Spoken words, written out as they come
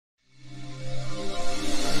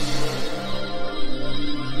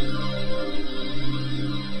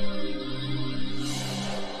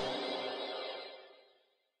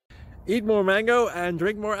Eat more mango and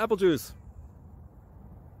drink more apple juice.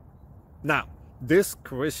 Now, this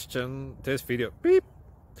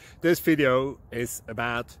video is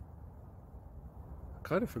about... I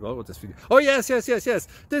kind of forgot what this video... Oh, yes.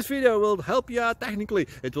 This video will help you out technically.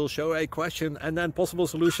 It will show a question and then possible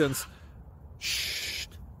solutions. Shh.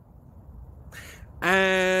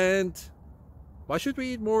 And why should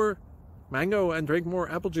we eat more mango and drink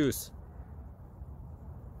more apple juice?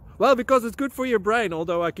 Well, because it's good for your brain,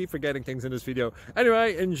 although I keep forgetting things in this video.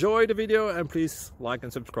 Anyway, enjoy the video and please like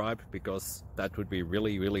and subscribe, because that would be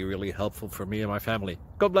really helpful for me and my family.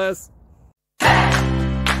 God bless!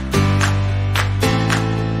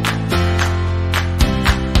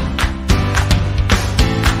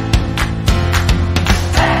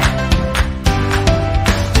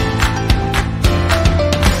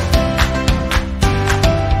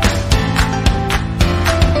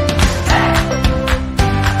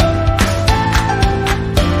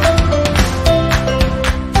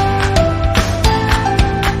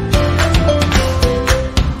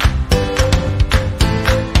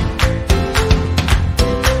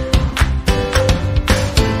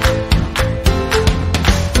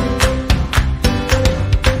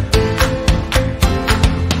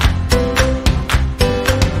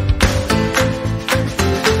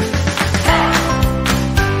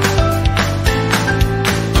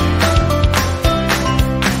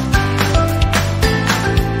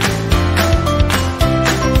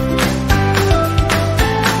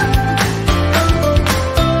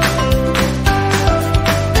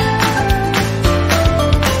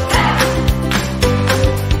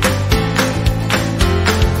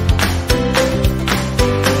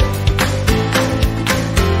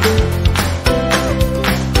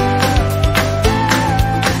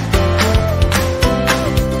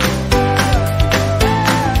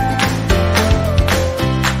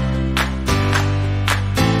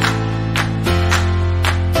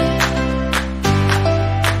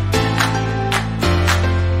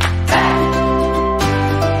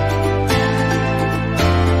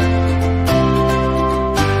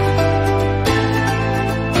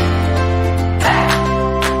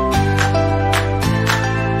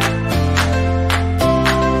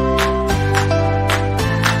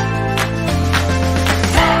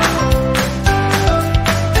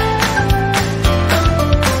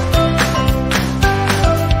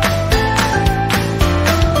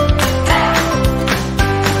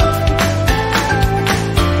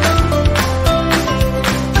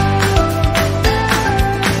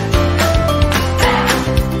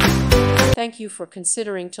 Thank you for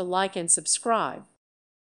considering to like and subscribe.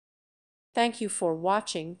 Thank you for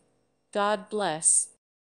watching. God bless.